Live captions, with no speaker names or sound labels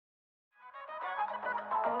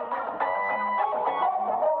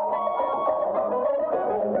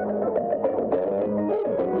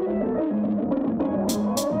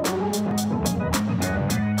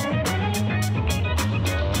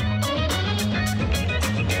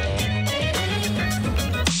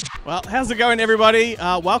Well, how's it going, everybody?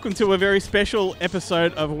 Welcome to a very special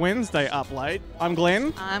episode of Wednesday Up Late. I'm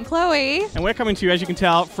Glenn. I'm Chloe. And we're coming to you, as you can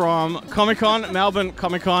tell, from Comic-Con, Melbourne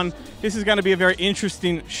Comic-Con. This is going to be a very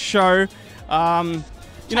interesting show.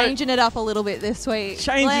 Changing it up a little bit this week.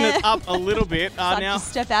 Changing it up a little bit. Now, to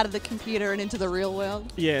step out of the computer and into the real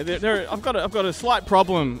world. Yeah, I've got a slight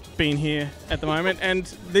problem being here at the moment, and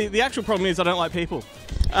the actual problem is I don't like people.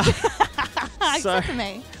 Except for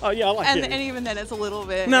me. Oh yeah, I like you. And even then, it's a little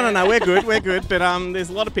bit. No, we're good. But there's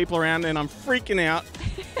a lot of people around, and I'm freaking out.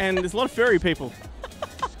 And there's a lot of furry people.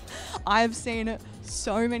 I've seen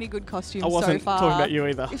so many good costumes so far. I wasn't talking about you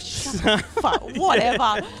either.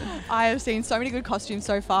 Whatever. I have seen so many good costumes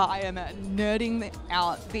so far. I am nerding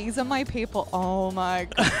out. These are my people. Oh my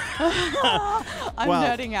God. I'm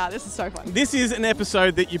nerding out. This is so fun. This is an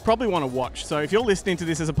episode that you probably want to watch. So if you're listening to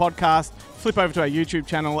this as a podcast, flip over to our YouTube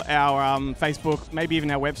channel, our Facebook, maybe even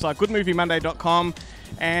our website, goodmoviemonday.com,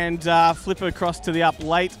 and flip across to the Up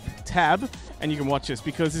Late tab, and you can watch this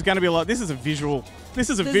because there's going to be a lot. This is a visual thing.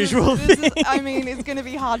 It's going to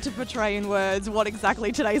be hard to portray in words what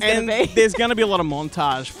exactly today's going to be. There's going to be a lot of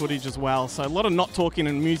montage footage as well. So a lot of not talking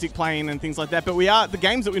and music playing and things like that. But the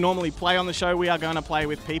games that we normally play on the show, we are going to play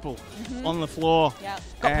with people on the floor. Yeah.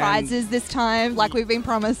 Got prizes this time, like we've been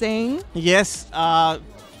promising. Yes.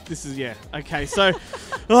 This is, okay. So,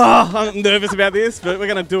 I'm nervous about this, but we're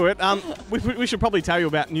going to do it. We should probably tell you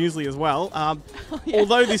about Newsly as well.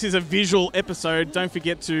 Although this is a visual episode, don't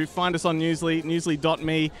forget to find us on Newsly,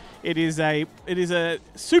 newsly.me. It is a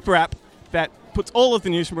super app that puts all of the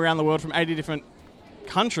news from around the world from 80 different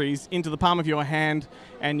countries into the palm of your hand,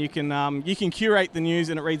 and you can curate the news,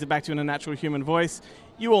 and it reads it back to you in a natural human voice.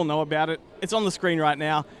 You all know about it. It's on the screen right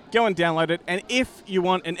now. Go and download it. And if you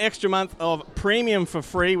want an extra month of premium for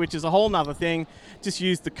free, which is a whole nother thing, just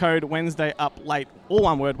use the code Wednesday Up Late. All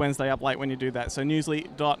one word, Wednesday Up Late, when you do that. So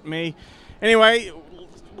newsly.me. Anyway,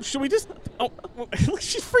 should we just... Oh,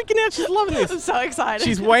 she's freaking out. She's loving this. I'm so excited.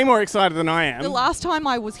 She's way more excited than I am. The last time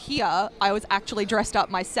I was here, I was actually dressed up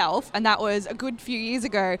myself, and that was a good few years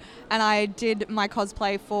ago. And I did my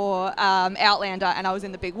cosplay for Outlander, and I was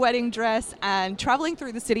in the big wedding dress, and traveling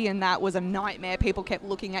through the city, and that was a nightmare. People kept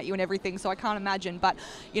looking at you and everything, so I can't imagine. But,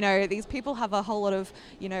 these people have a whole lot of,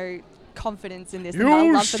 confidence in this.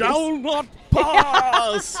 You shall not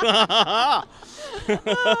pass!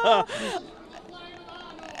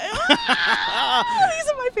 These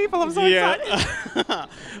are my people. I'm so excited.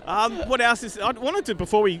 What else is... I wanted to,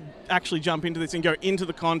 before we actually jump into this and go into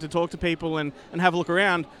the con to talk to people and have a look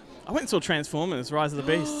around, I went and saw Transformers, Rise of the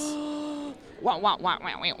Beasts.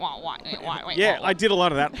 Yeah, I did a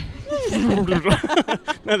lot of that.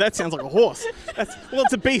 No, that sounds like a horse.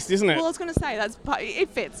 It's a beast, isn't it? Well, I was going to say, it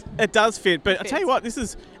fits. It does fit, but I tell you what, this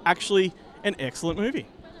is actually an excellent movie.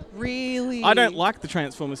 Really? I don't like the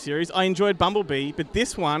Transformers series. I enjoyed Bumblebee, but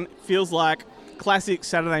this one feels like classic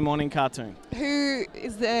Saturday morning cartoon. Who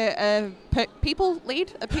is the people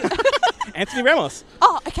lead? Anthony Ramos.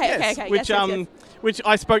 Oh, okay. Yes. Which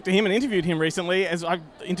I spoke to him and interviewed him recently, as I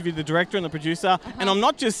interviewed the director and the producer. And I'm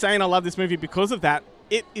not just saying I love this movie because of that.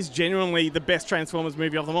 It is genuinely the best Transformers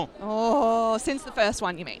movie of them all. Oh, since the first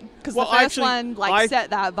one, you mean? Because the first one set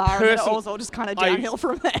that bar, and then it also just kind of downhill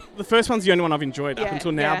from there. The first one's the only one I've enjoyed up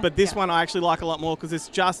until now, but this one I actually like a lot more because it's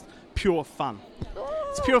just pure fun.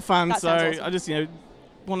 It's pure fun, so awesome. I just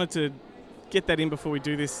wanted to get that in before we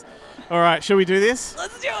do this. All right, shall we do this?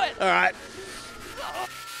 Let's do it. All right.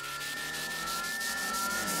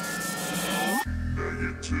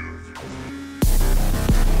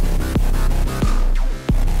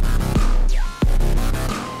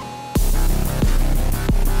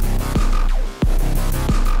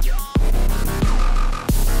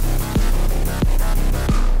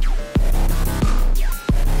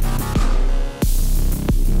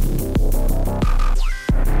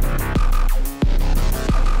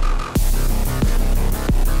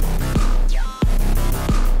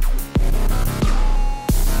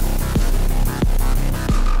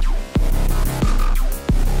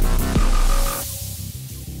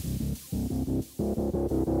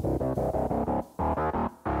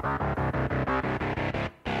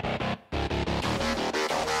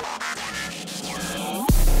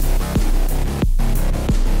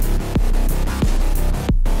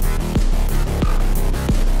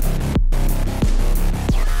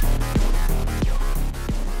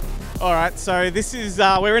 All right, so this is,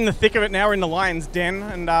 we're in the thick of it now. We're in the lion's den,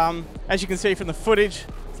 and as you can see from the footage,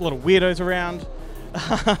 there's a lot of weirdos around,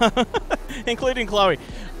 including Chloe.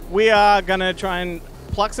 We are going to try and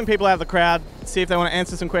pluck some people out of the crowd, see if they want to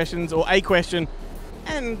answer some questions, or a question,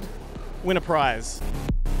 and win a prize.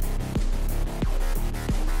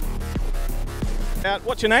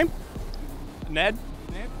 What's your name? Ned?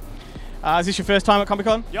 Is this your first time at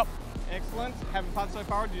Comic-Con? Yep. Excellent. Having fun so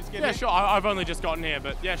far, or did you just get Yeah, here? sure. I've only just gotten here,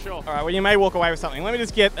 but yeah, sure. All right, well, you may walk away with something. Let me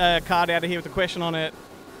just get a card out of here with a question on it,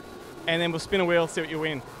 and then we'll spin a wheel, see what you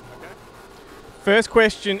win. Okay. First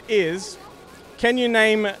question is, can you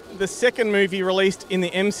name the second movie released in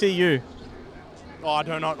the MCU? Oh, I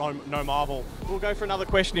do not know Marvel. We'll go for another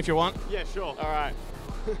question if you want. Yeah, sure. All right.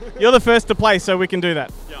 You're the first to play, so we can do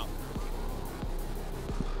that. Yeah.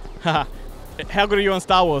 Haha. How good are you on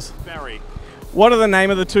Star Wars? Very. What are the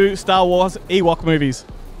name of the 2 Star Wars Ewok movies?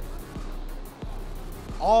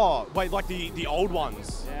 Oh, wait, like the old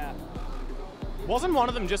ones. Yeah. Wasn't one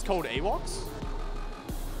of them just called Ewoks?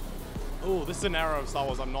 Oh, this is an era of Star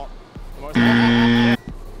Wars I'm not the most yeah.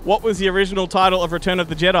 What was the original title of Return of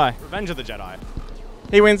the Jedi? Revenge of the Jedi.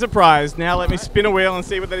 He wins a prize. Now let me spin a wheel and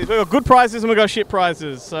see what that is. We've got good prizes and we've got shit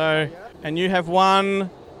prizes. So, and you have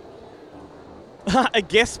won a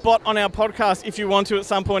guest spot on our podcast if you want to at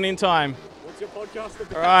some point in time. What's your podcast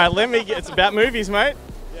about? All right, it's about movies, mate.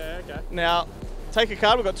 Yeah, okay. Now, take a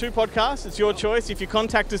card. We've got 2 podcasts. It's your choice. If you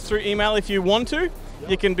contact us through email if you want to,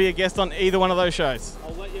 you can be a guest on either one of those shows.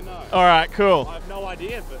 I'll let you know. All right, cool. I have no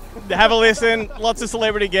idea, but... Have a listen. Lots of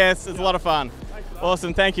celebrity guests. It's a lot of fun. Thanks for that.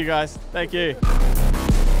 Awesome. Thank you, guys. Thank you.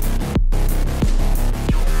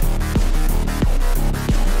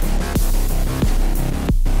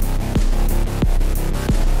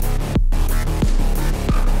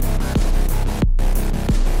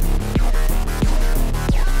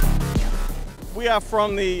 We are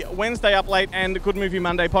from the Wednesday Up Late and Good Movie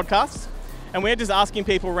Monday podcasts, and we're just asking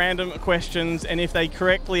people random questions, and if they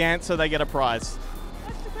correctly answer, they get a prize.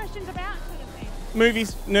 What's the questions about, sort of thing?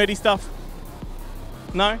 Movies, nerdy stuff.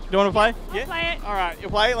 No? Do you want to play? I'll play it. All right, you'll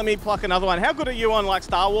play. Let me pluck another one. How good are you on like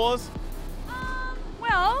Star Wars?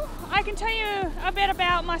 Well, I can tell you a bit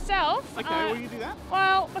about myself. Okay, will you do that?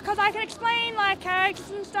 Well, because I can explain like characters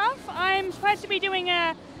and stuff, I'm supposed to be doing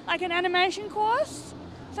an animation course.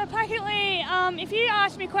 So practically, if you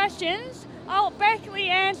ask me questions, I'll basically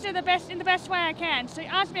answer in the best way I can. So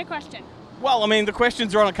ask me a question. Well, I mean, the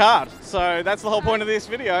questions are on a card, so that's the whole point of this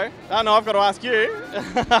video. Oh, no, I've got to ask you.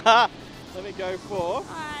 Let me go for...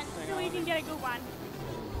 Alright, so you can get a good one.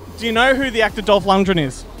 Do you know who the actor Dolph Lundgren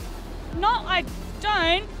is? Not I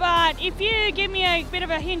don't, but if you give me a bit of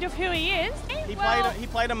a hint of who he is... He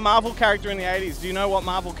played a Marvel character in the 80s. Do you know what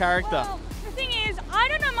Marvel character? Well, the thing is, I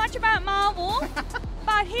don't know much about Marvel,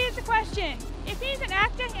 but here's the question. If he's an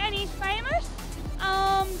actor and he's famous,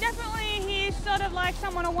 definitely he's sort of like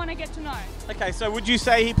someone I want to get to know. Okay, so would you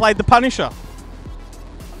say he played the Punisher?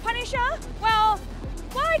 Punisher? Well,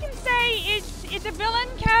 what I can say is it's a villain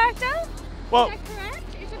character. Well, Is that correct?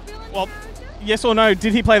 It's a villain character? yes or no,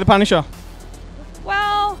 did he play the Punisher?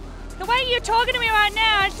 Well, the way you're talking to me right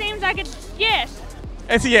now, it seems like it's yes.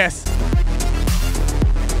 It's a yes.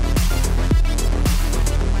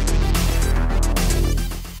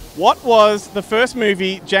 What was the first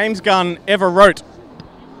movie James Gunn ever wrote?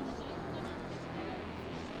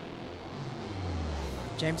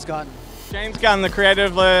 James Gunn. James Gunn, the creator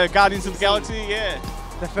of Guardians of the Galaxy, yeah.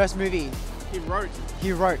 The first movie He wrote.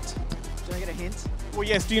 he wrote. Do I get a hint? Well,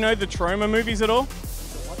 yes, do you know the Troma movies at all?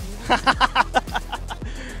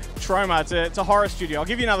 Troma, it's a horror studio. I'll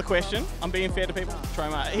give you another question. I'm being fair to people.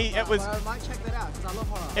 Troma. I might check that out because I love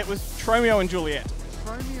horror. It was Tromeo and Juliet.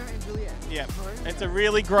 Romeo and Juliet. Yeah. Romeo? It's a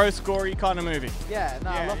really gross, gory kind of movie. Yeah, no,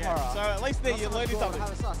 I love horror. So at least there Not you're so much learning gore, something.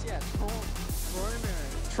 Have a sauce, yeah.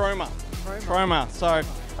 Troma. Troma. So,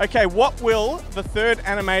 okay, what will the third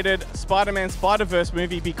animated Spider-Man Spider-Verse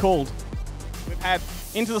movie be called? We've had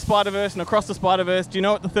Into the Spider-Verse and Across the Spider-Verse. Do you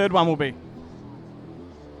know what the third one will be?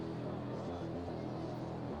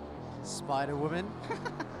 Spider-Woman.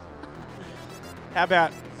 How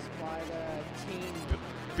about Spider-Teen.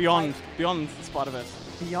 Beyond the Spider-Verse?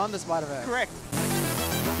 Beyond the Spider-Verse. Correct.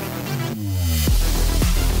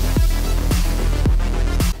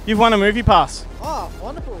 You've won a movie pass. Oh,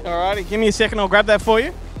 wonderful. Alrighty, give me a second, I'll grab that for you.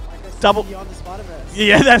 I guess Double- Beyond the Spider-Verse.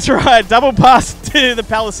 Yeah, that's right. Double pass to the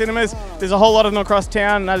Palace Cinemas. There's a whole lot of them across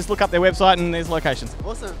town. Just look up their website and there's locations.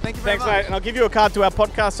 Awesome. Thank you very Thanks, much. mate. And I'll give you a card to our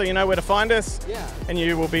podcast so you know where to find us. Yeah. And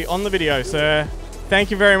you will be on the video. So thank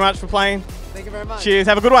you very much for playing. Thank you very much. Cheers.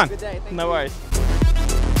 Have a good one. Good day. Thank No you. worries.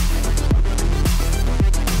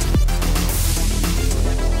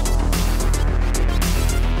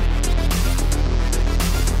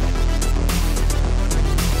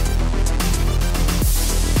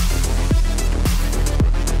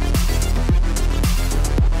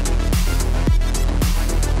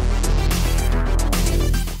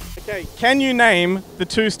 Okay, can you name the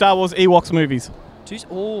 2 Star Wars Ewoks movies?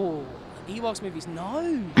 Oh, Ewoks movies,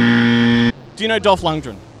 no. Do Do you know Dolph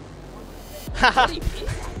Lundgren?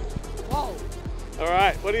 Whoa. All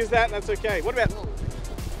right. What is that? That's okay. What about...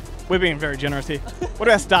 We're being very generous here. What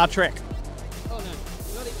about Star Trek? Oh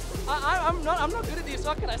no. I'm not good at this.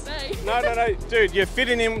 What can I say? No. Dude, you're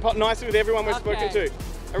fitting in nicely with everyone we've spoken Okay. to.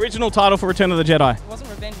 Original title for Return of the Jedi. It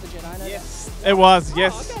wasn't Revenge of the Jedi. I know It was,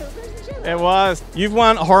 yes. that. Oh, okay, Revenge of the Jedi. It was. You've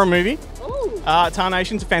won a horror movie. Ooh.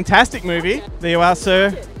 Tarnation's a fantastic movie. Okay. There you are,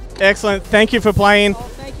 sir. Excellent. Thank you for playing. Oh,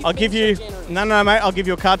 thank you I'll for give being you... so generous. No, mate. I'll give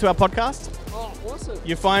you a card to our podcast. Oh, awesome.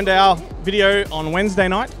 You find our video on Wednesday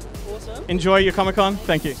night. Awesome. Enjoy your Comic-Con.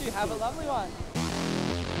 Thank you. You have a lovely one.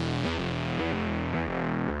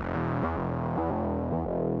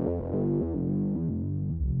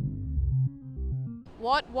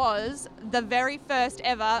 What was the very first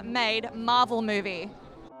ever made Marvel movie?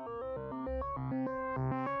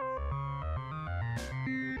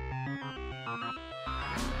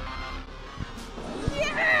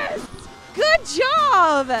 Yes! Good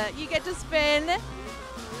job! You get to spin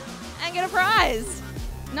and get a prize.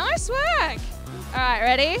 Nice work. All right,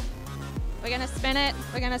 ready? We're gonna spin it.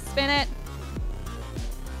 We're gonna spin it.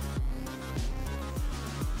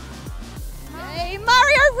 Hey,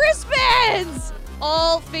 Mario wristbands!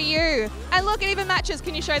 All for you. And look, it even matches.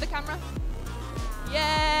 Can you show the camera?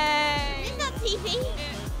 Yay! It's not TV.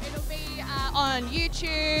 It'll be on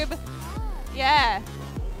YouTube. Yeah.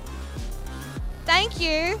 Thank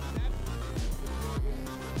you.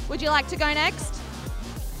 Would you like to go next?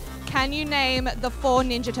 Can you name the 4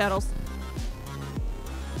 Ninja Turtles?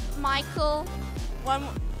 Michael,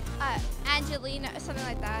 Angelina, something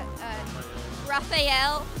like that.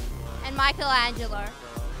 Raphael, and Michelangelo,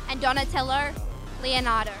 and Donatello,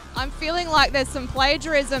 Leonardo. I'm feeling like there's some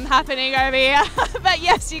plagiarism happening over here. But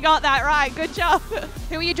yes, you got that right. Good job.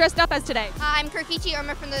 Who are you dressed up as today? I'm Kokichi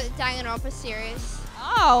Irma from the Danganronpa series.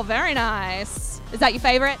 Oh, very nice. Is that your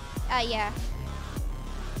favorite? Yeah.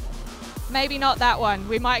 Maybe not that one.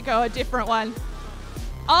 We might go a different one.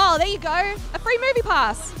 Oh, there you go. A free movie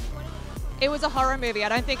pass. It was a horror movie. I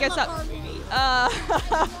don't think it's a horror movie.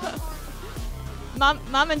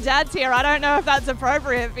 Mum and Dad's here. I don't know if that's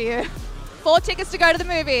appropriate for you. 4 tickets to go to the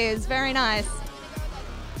movies. Very nice.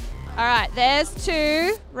 All right, there's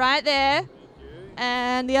 2 right there.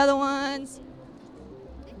 And the other one's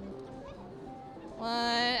 1.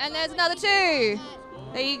 And there's another 2.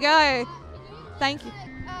 There you go. Thank you.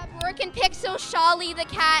 Broken Pixel, Charlie the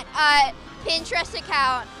Cat, Pinterest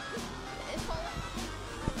account.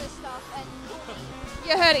 This stuff and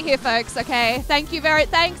You heard it here, folks. Okay. Thanks,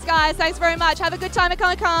 guys. Thanks very much. Have a good time at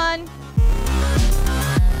Comic-Con.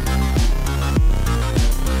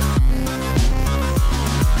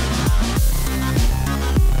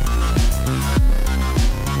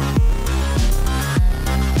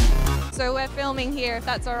 So we're filming here, if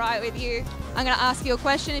that's all right with you. I'm going to ask you a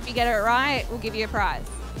question. If you get it right, we'll give you a prize.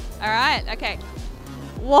 All right? Okay.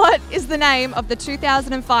 What is the name of the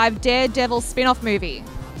 2005 Daredevil spin-off movie?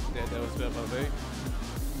 Daredevil spin-off movie.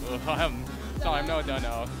 I haven't. Sorry, no, I don't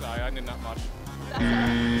know. Sorry, I didn't know much.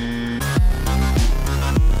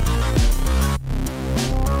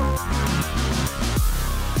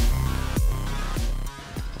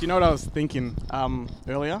 Do you know what I was thinking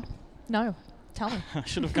earlier? No. Tell me. I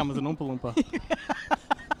should have come as an Oompa Loompa.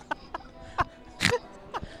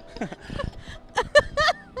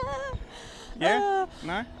 Yeah?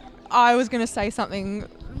 No? I was going to say something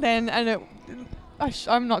then, and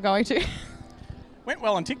I'm not going to. Went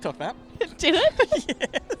well on TikTok, that. Did it?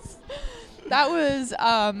 Yes. That was,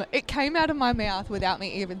 it came out of my mouth without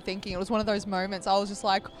me even thinking. It was one of those moments I was just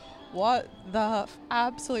like, what the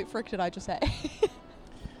absolute frick did I just say?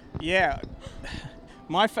 Yeah.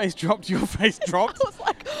 My face dropped, your face dropped. I was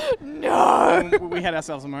like, no. We had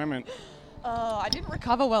ourselves a moment. I didn't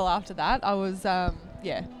recover well after that. I was, I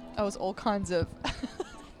was all kinds of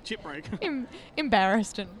Chip break.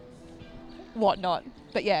 embarrassed and whatnot.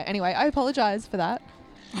 But yeah, anyway, I apologize for that.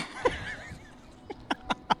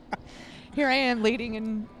 Here I am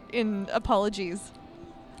leading in apologies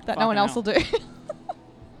that no one else will do.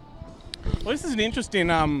 Well, this is an interesting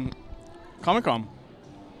Comic-Con.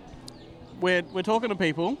 We're talking to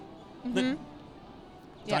people that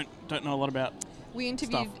don't know a lot about. We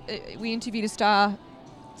interviewed a star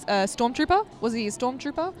stormtrooper. Was he a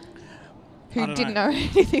stormtrooper? Who didn't know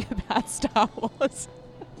anything about Star Wars.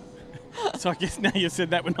 So I guess now you said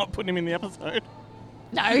that, we're not putting him in the episode.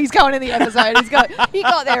 No, he's going in the episode. He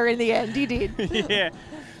got there in the end. He did. Yeah.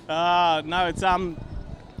 No, it's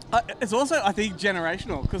also, I think,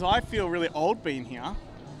 generational, because I feel really old being here.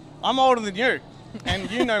 I'm older than you,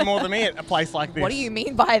 and you know more than me at a place like this. What do you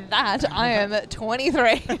mean by that? I am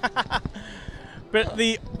 23. But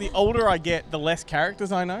the older I get, the less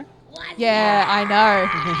characters I know. Yeah, I know.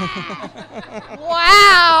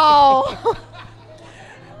 Wow.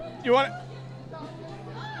 You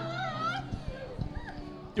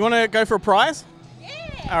want to go for a prize? Yeah.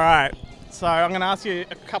 All right. So I'm going to ask you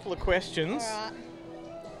a couple of questions. All right.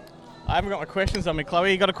 I haven't got my questions on me,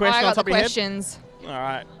 Chloe. You got a question I on got top the of your questions. head? All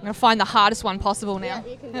right. I'm going to find the hardest one possible now.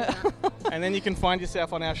 Yeah, you can do that. And then you can find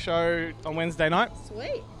yourself on our show on Wednesday night.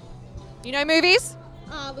 Sweet. You know movies?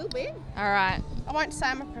 A little bit. All right. I won't say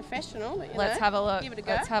I'm a professional, but Let's have a look. Give it a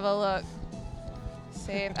go. Let's have a look.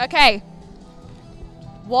 See. Okay.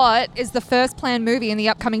 What is the first planned movie in the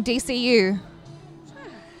upcoming DCU?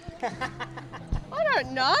 I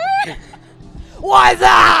don't know. What's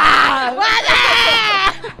up?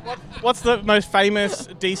 What's the most famous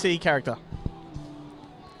DC character?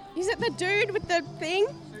 Is it the dude with the thing?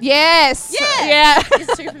 Yes. Yeah. Yeah.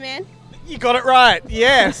 It's Superman. You got it right.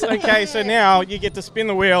 Yes. Okay, so now you get to spin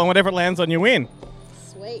the wheel and whatever it lands on, you win.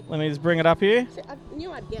 Sweet. Let me just bring it up here. I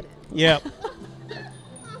knew I'd get it. Yep.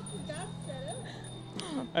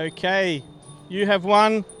 Okay. You have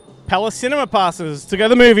won Palace Cinema passes to go to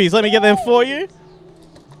the movies. Let me get them for you.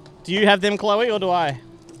 Do you have them, Chloe, or do I?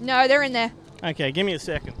 No, they're in there. Okay, give me a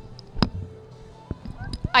second.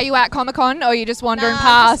 Are you at Comic-Con or are you just wandering Nah,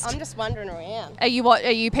 past? I'm just wandering around. Are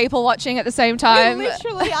you people watching at the same time? We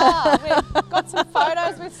literally are. We've got some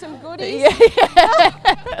photos with some goodies.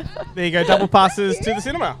 Yeah. There you go, double passes to the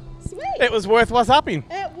cinema. Sweet. It was worth what's upping.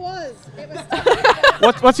 It was. It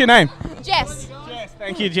was. What's your name? Jess. Jess.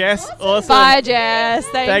 Thank you, Jess. Awesome. Bye, Jess.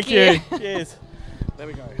 Thank you. Cheers. There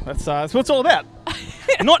we go. That's what it's all about.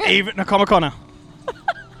 Not even a Comic-Conner.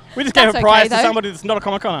 We just gave That's a prize okay, to though. somebody that's not a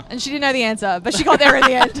Comic-Conner. And she didn't know the answer, but she got there in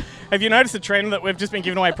the end. Have you noticed a trend that we've just been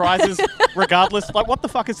giving away prizes regardless? Like, what the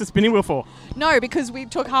fuck is the spinning wheel for? No, because we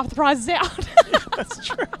took half the prizes out. That's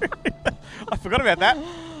true. I forgot about that.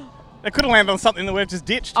 They could have landed on something that we've just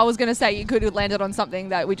ditched. I was going to say you could have landed on something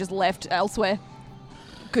that we just left elsewhere.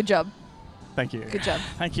 Good job. Thank you. Good job.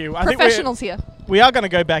 Thank you. I Professionals here. think we are going to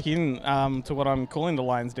go back in to what I'm calling the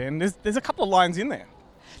Lion's Den. There's a couple of lions in there.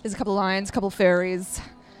 There's a couple of lions, a couple of furries,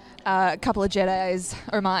 a couple of Jedis.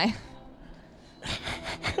 Oh my.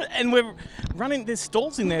 And we're running, there's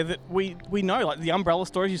stalls in there that we know, like the umbrella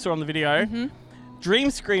stores you saw on the video. Mm-hmm. Dream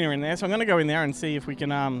Screener in there, so I'm going to go in there and see if we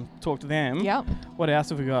can talk to them. Yep. What else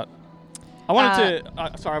have we got? I wanted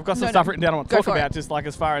to, sorry, I've got some stuff written down I want to Go talk for about, it. just like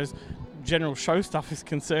as far as general show stuff is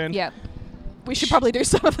concerned. Yep. We should probably do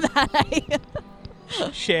some of that.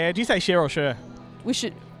 Share, do you say share or share? We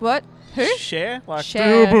should. What? Who? Share? Like, Share.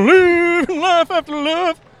 do you believe in life after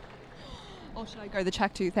love? Or should I go the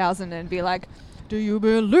Track 2000 and be like, do you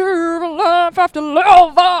believe in life after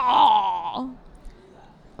love? Ah.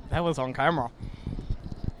 That was on camera.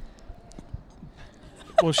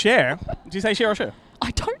 Well, share. Did you say share or share?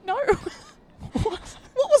 I don't know.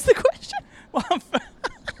 What was the question?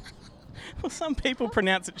 Well, some people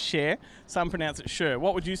pronounce it share, some pronounce it sure.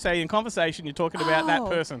 What would you say in conversation you're talking about that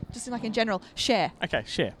person? Just like in general, share. Okay,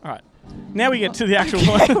 share. All right. Now we get to the actual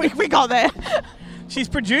one. we got there. She's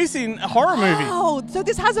producing a horror movie. Oh, so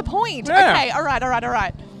this has a point. Yeah. Okay, all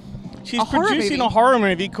right. She's A horror producing movie? a horror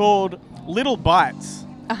movie called Little Bites,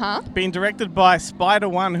 Uh-huh. being directed by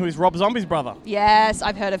Spider-One, who is Rob Zombie's brother. Yes,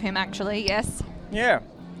 I've heard of him actually, yes. Yeah.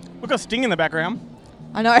 We've got Sting in the background.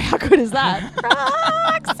 I know, how good is that?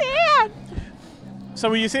 Roxanne! So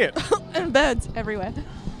will you see it? And birds everywhere.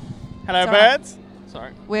 Hello, It's all right. birds.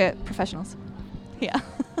 Sorry. We're professionals. Yeah.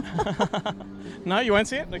 No, you won't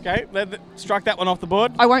see it? Okay. Strike that one off the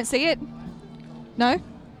board. I won't see it. No?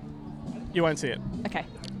 You won't see it. Okay.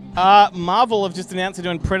 Marvel have just announced they're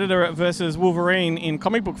doing Predator versus Wolverine in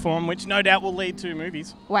comic book form, which no doubt will lead to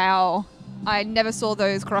movies. Wow. I never saw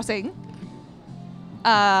those crossing.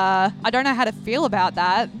 I don't know how to feel about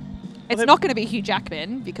that. It's Well, not going to be Hugh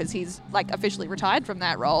Jackman because he's like officially retired from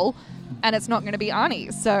that role, and it's not going to be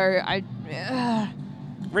Arnie. So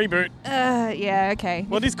Reboot. yeah, okay.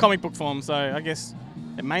 Well, it is comic book form, so I guess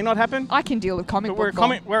it may not happen. I can deal with comic But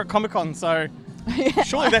book. we're at Comic-Con, so Yeah.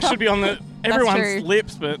 surely that should be on everyone's true.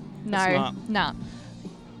 lips, but it's No, not. nah.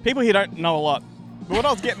 People here don't know a lot. But what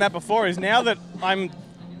I was getting at before is now that I'm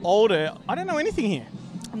older, I don't know anything here.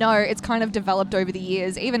 No, it's kind of developed over the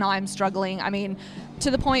years. Even I'm struggling. I mean, to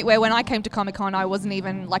the point where when I came to Comic-Con, I wasn't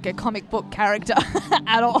even like a comic book character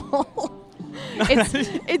at all.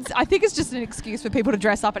 It's. I think it's just an excuse for people to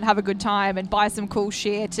dress up and have a good time and buy some cool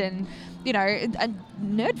shit and, you know, a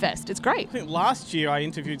nerd fest. It's great. I think last year I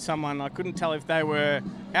interviewed someone, I couldn't tell if they were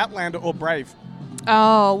Outlander or Brave.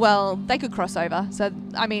 Oh well, they could cross over. So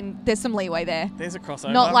I mean, there's some leeway there. There's a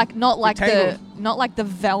crossover. Not like Tangled. the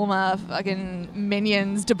Velma fucking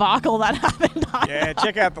Minions debacle that happened. Yeah,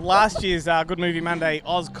 check out the last year's Good Movie Monday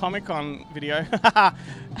Oz Comic Con video.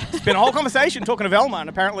 It's been a whole conversation talking to Velma, and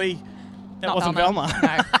apparently that wasn't Velma.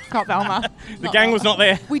 No, not Velma. The gang was not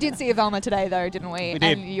there. We did see a Velma today, though, didn't we? We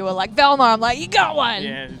did. And you were like, Velma. I'm like, you got one.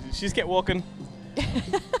 Yeah, she just kept walking.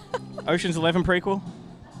 Ocean's 11 prequel.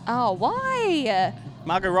 Oh, why?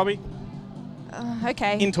 Margot Robbie.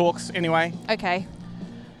 Okay. In talks, anyway. Okay.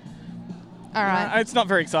 All right. It's not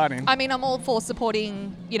very exciting. I mean, I'm all for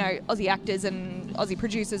supporting, Aussie actors and Aussie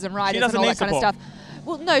producers and writers doesn't and all need that kind of support. stuff.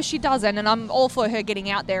 Well, no, she doesn't, and I'm all for her getting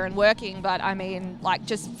out there and working, but I mean, like,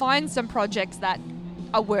 just find some projects that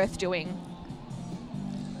are worth doing.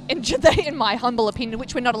 In my humble opinion,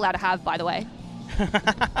 which we're not allowed to have, by the way.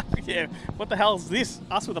 Yeah, what the hell is this?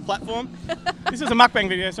 Us with a platform? This is a mukbang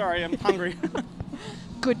video, sorry, I'm hungry.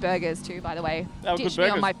 Good burgers, too, by the way. They were good Ditch me on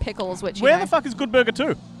burgers. my pickles, which, Where the fuck is Good Burger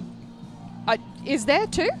 2? Is there,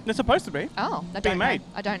 too? They're supposed to be. Oh, I Being don't know. made.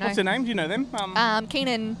 I don't know. What's their name? Do you know them?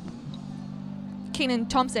 Keenan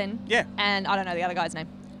Thompson. Yeah. And I don't know the other guy's name.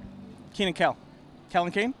 Keen and Cal. Cal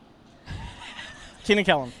and Keen? Keen and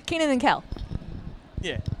Callum. Keenan and Kel.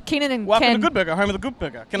 Yeah. Keenan and Welcome Ken. to Good Burger, home of the Good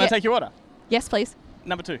Burger. Can I Yeah. take your order? Yes, please.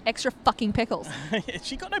 Number 2. Extra fucking pickles.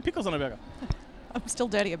 She got no pickles on her burger. I'm still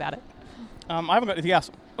dirty about it. I haven't got anything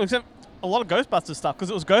else. Except a lot of Ghostbusters stuff, because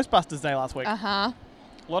it was Ghostbusters Day last week. Uh-huh.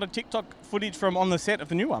 A lot of TikTok footage from on the set of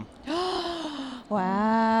the new one.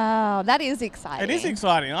 Wow. That is exciting. It is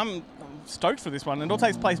exciting. I'm stoked for this one. It all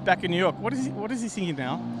takes place back in New York. What is he singing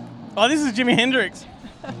now? Oh, this is Jimi Hendrix.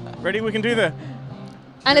 Ready? We can do the...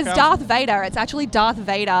 And Here it's comes- Darth Vader. It's actually Darth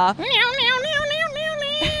Vader.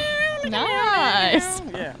 Nice.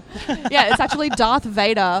 Yeah. Yeah, it's actually Darth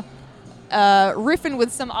Vader riffing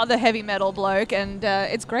with some other heavy metal bloke, and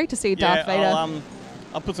it's great to see Darth Vader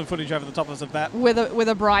I'll put some footage over the top of that. with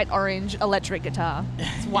a bright orange electric guitar.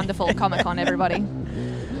 It's wonderful. Comic-Con, everybody.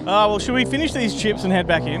 Well, should we finish these chips and head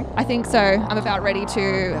back in? I think so. I'm about ready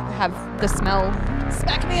to have the smell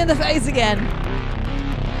smack me in the face again.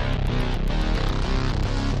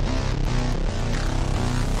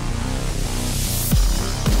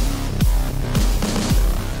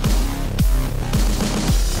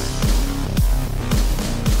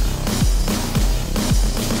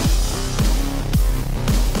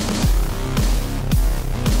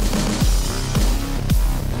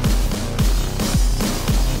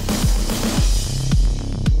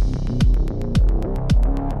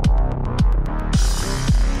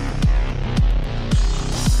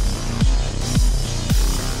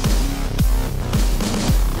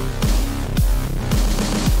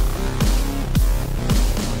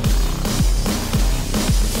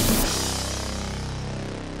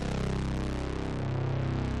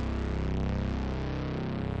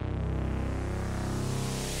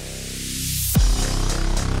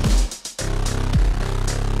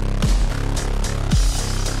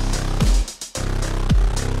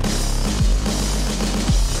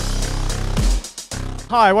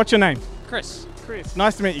 Hi, what's your name? Chris. Chris.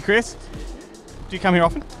 Nice to meet you, Chris. Do you come here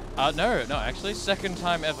often? No, actually, second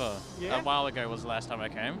time ever. Yeah? A while ago was the last time I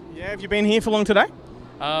came. Yeah, have you been here for long today?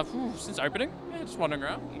 Since opening, yeah, just wandering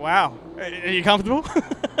around. Wow. Are you comfortable?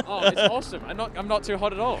 Oh, it's awesome. I'm not too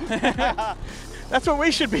hot at all. That's what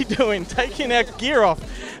we should be doing, taking our gear off.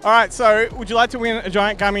 All right, so would you like to win a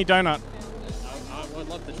giant gummy donut? I would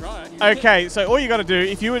love to try. Okay, so all you got to do,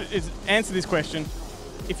 if you would is answer this question,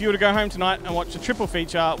 if you were to go home tonight and watch a triple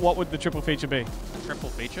feature, what would the triple feature be? A triple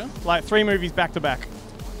feature? Like 3 movies back to back.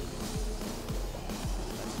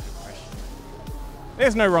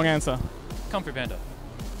 There's no wrong answer. Kung Fu Panda.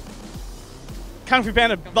 Kung Fu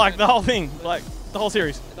Panda, like the whole thing, like the whole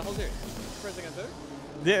series. The whole series. Pressing and 2?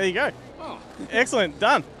 There you go. Oh. Excellent,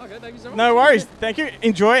 done. Okay, thank you so much. No worries. Thank you.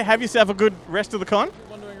 Enjoy. Have yourself a good rest of the con.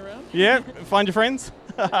 Wandering around. Yeah, find your friends.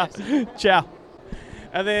 Ciao.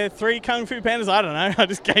 Are there 3 Kung Fu Pandas? I don't know. I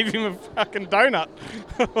just gave him a fucking donut.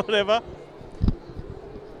 Whatever.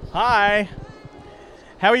 Hi.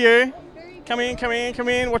 How are you? Come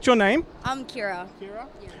in. What's your name? I'm Kira.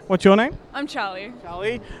 What's your name? I'm Charlie.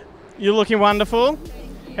 Charlie. You're looking wonderful.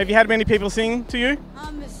 Have you had many people sing to you?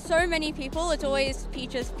 So many people. It's always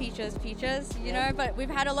peaches, you know, but we've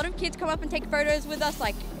had a lot of kids come up and take photos with us.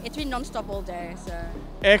 Like, it's been non-stop all day, so.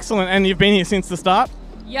 Excellent. And you've been here since the start?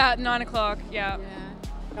 Yeah, 9 o'clock. Yeah.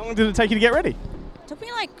 How long did it take you to get ready? Took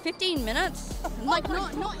me like 15 minutes. Like,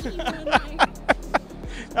 not even.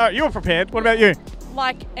 Oh, you were prepared. What about you?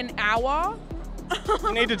 Like an hour.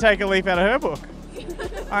 You need to take a leaf out of her book.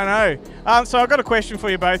 I know. So I've got a question for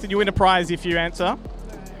you both, and you win a prize if you answer.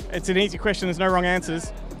 It's an easy question. There's no wrong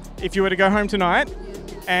answers. If you were to go home tonight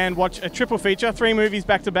and watch a triple feature, 3 movies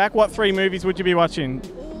back to back, what 3 movies would you be watching?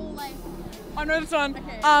 I know this one.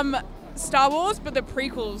 Star Wars, but the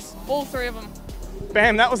prequels, all 3 of them.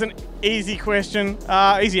 Bam, that was an easy question.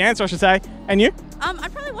 Easy answer, I should say. And you?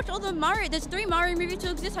 I'd probably watch all the Mario. There's 3 Mario movies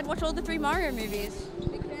to exist. I'd watch all the 3 Mario movies.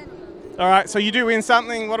 Big fan. All right, so you do win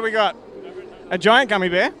something. What do we got? A giant gummy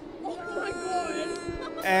bear. Oh my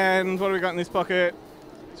god. And what do we got in this pocket?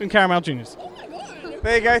 Some caramel juniors. Oh my god.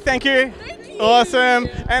 There you go. Thank you. Awesome.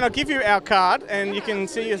 And I'll give you our card, and you can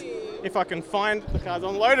see if I can find the cards.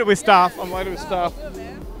 I'm loaded with stuff.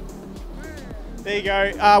 There you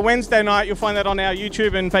go. Wednesday night, you'll find that on our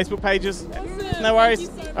YouTube and Facebook pages. Awesome. No worries.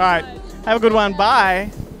 Thank you so All right. much. Have a good one. Bye.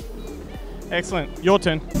 Excellent. Your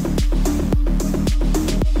turn.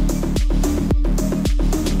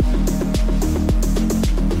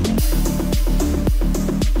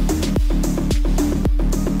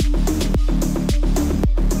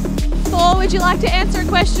 Thor, would you like to answer a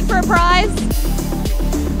question for a prize?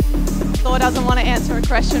 Thor doesn't want to answer a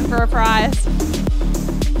question for a prize.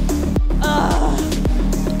 Ugh.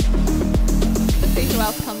 Let's see who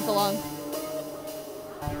else comes along.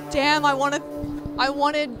 Damn, I wanted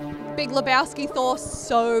Big Lebowski Thor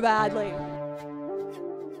so badly.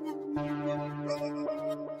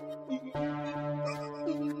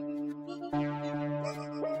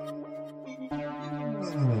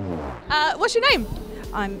 What's your name?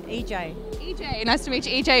 I'm EJ. EJ. Nice to meet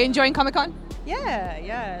you, EJ. Enjoying Comic-Con?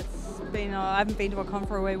 Yeah. It's been. I haven't been to a con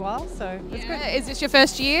for a wee while, so it's good. Is this your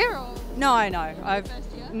first year? Or? No. I've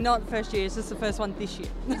not first year. It's just the first one this year.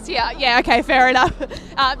 This year? Yeah. Okay. Fair enough.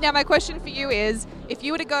 Now, my question for you is: if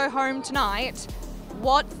you were to go home tonight,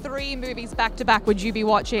 what 3 movies back to back would you be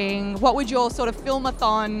watching? What would your sort of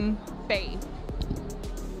filmathon be?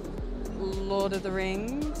 Lord of the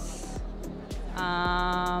Rings,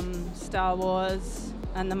 Star Wars,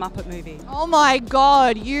 and the Muppet movie. Oh my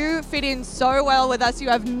God, you fit in so well with us. You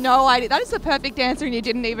have no idea. That is the perfect answer, and you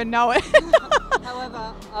didn't even know it.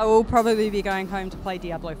 However, I will probably be going home to play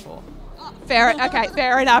Diablo 4. Fair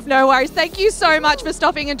enough. No worries. Thank you so much for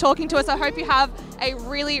stopping and talking to us. I hope you have a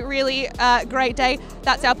really, really great day.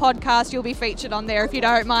 That's our podcast. You'll be featured on there if you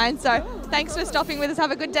don't mind. So thanks for stopping with us.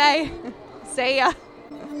 Have a good day. See ya.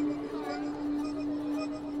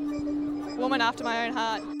 Woman after my own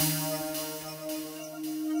heart.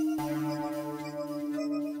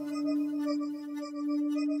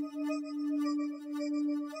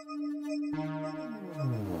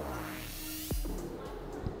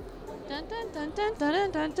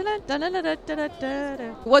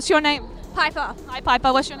 What's your name? Piper. Hi,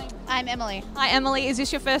 Piper. What's your name? I'm Emily. Hi, Emily. Is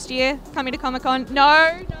this your first year coming to Comic-Con?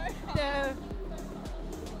 No.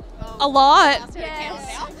 A lot.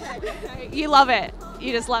 Yes. You love it.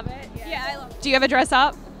 You just love it. Yeah, I love it. Do you ever dress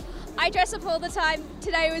up? I dress up all the time.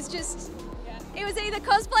 Today was just, it was either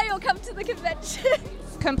cosplay or come to the convention.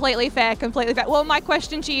 Completely fair. Well, my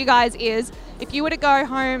question to you guys is, if you were to go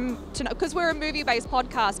home tonight, because we're a movie-based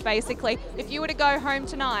podcast, basically, if you were to go home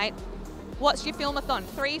tonight, what's your filmathon?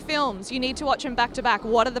 3 films. You need to watch them back to back.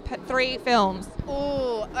 What are the 3 films?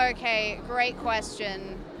 Oh, okay. Great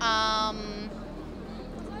question.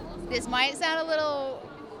 This might sound a little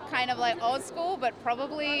kind of like old school, but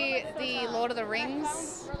probably the Lord of the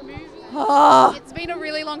Rings. Oh. It's been a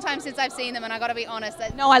really long time since I've seen them, and I got to be honest,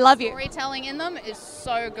 that No, I love you. storytelling in them is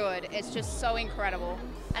so good. It's just so incredible.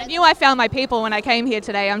 I knew I found my people when I came here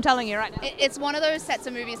today. I'm telling you right now. It's one of those sets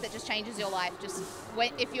of movies that just changes your life. Just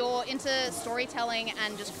if you're into storytelling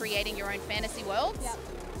and just creating your own fantasy worlds,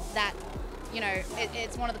 that, you know,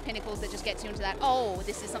 it's one of the pinnacles that just gets you into that, oh,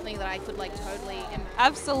 this is something that I could like totally...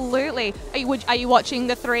 Absolutely. Are you watching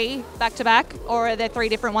the 3 back to back, or are there 3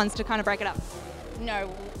 different ones to kind of break it up? No,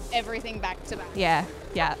 everything back to back. Yeah,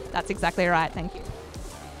 that's exactly right. Thank you.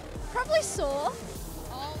 Probably Saw.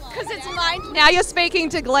 Because it's mind. Now you're speaking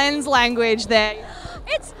to Glenn's language there.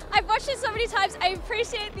 I've watched it so many times. I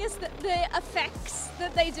appreciate the effects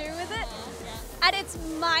that they do with it. And it's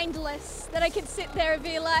mindless that I can sit there and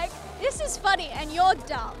be like, this is funny and you're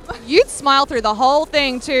dumb. You'd smile through the whole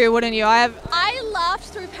thing too, wouldn't you? I laughed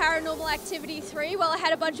through Paranormal Activity 3 while I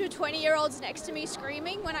had a bunch of 20-year-olds next to me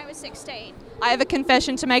screaming when I was 16. I have a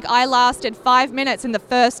confession to make. I lasted 5 minutes in the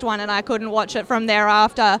first one and I couldn't watch it from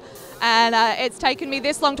thereafter. And it's taken me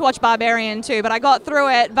this long to watch Barbarian too, but I got through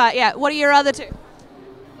it. But yeah, what are your other 2?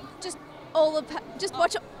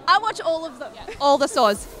 I watch all of them. Yeah. All the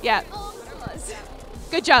Saws, yeah. All of the Saws.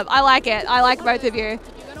 Good job. I like it. I like both of you. If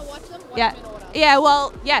you're going to watch them, Yeah. them in order. Yeah,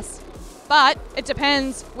 well, yes. But it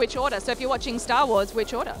depends which order. So if you're watching Star Wars,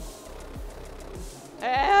 which order?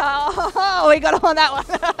 Oh, we got on that one.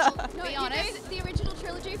 No, be honest. The original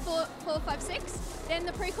trilogy,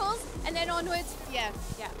 prequels, and then onwards. Yeah.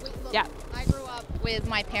 Look, Yeah. I grew up with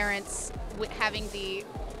my parents having the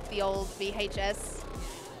old VHS.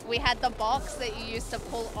 We had the box that you used to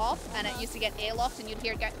pull off, and it used to get airlocked, and you'd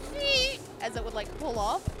hear it go as it would like pull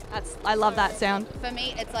off. I love that sound. For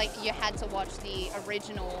me, it's like you had to watch the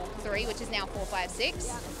original 3, which is now 4, 5, 6,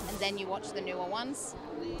 and then you watch the newer ones.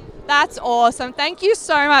 That's awesome. Thank you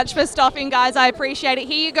so much for stopping, guys. I appreciate it.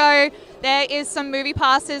 Here you go. There is some movie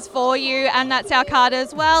passes for you, and that's our card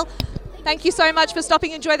as well. Thank you so much for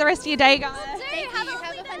stopping. Enjoy the rest of your day, guys. Have a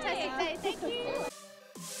fantastic day. Thank you.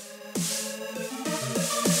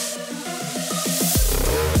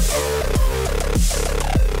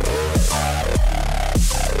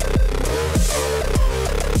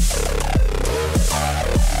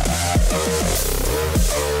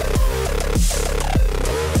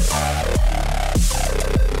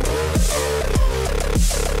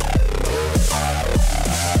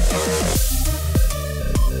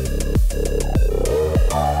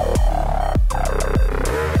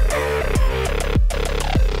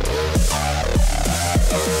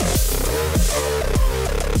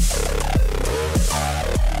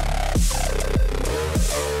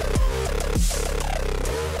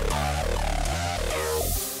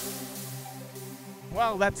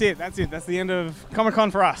 Well, that's it. That's the end of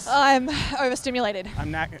Comic-Con for us. I'm overstimulated.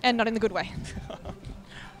 I'm knackered. And not in the good way.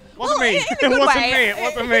 Wasn't Well, me. in a It good wasn't way. me. It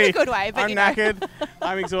wasn't In me. a good way, but I'm you know. knackered.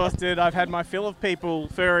 I'm exhausted. I've had my fill of people,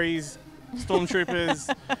 furries,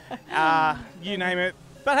 stormtroopers, you name it.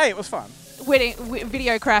 But hey, it was fun.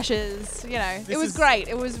 Video crashes, you know. This It was is- great.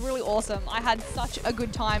 It was really awesome. I had such a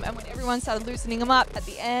good time. And when everyone started loosening them up at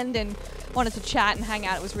the end and wanted to chat and hang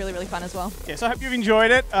out, it was really, really fun as well. Yeah, so I hope you've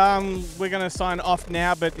enjoyed it. We're going to sign off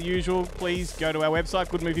now, but the usual, please go to our website,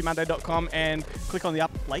 goodmoviemonday.com, and click on the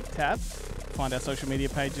Up Late tab. Find our social media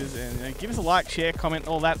pages and give us a like, share, comment,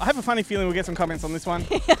 all that. I have a funny feeling we'll get some comments on this one.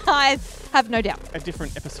 I have no doubt. A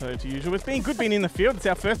different episode to usual. It's been good being in the field. It's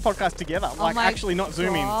our first podcast together, like my actually not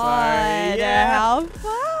Zooming. So, God, yeah. how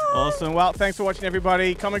fun. Awesome. Well, thanks for watching,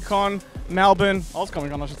 everybody. Comic-Con, Melbourne, Oz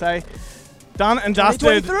Comic-Con, I should say. Done and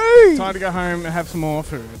dusted. 2023. Time to go home and have some more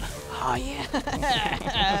food. Oh,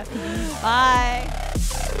 yeah. Bye.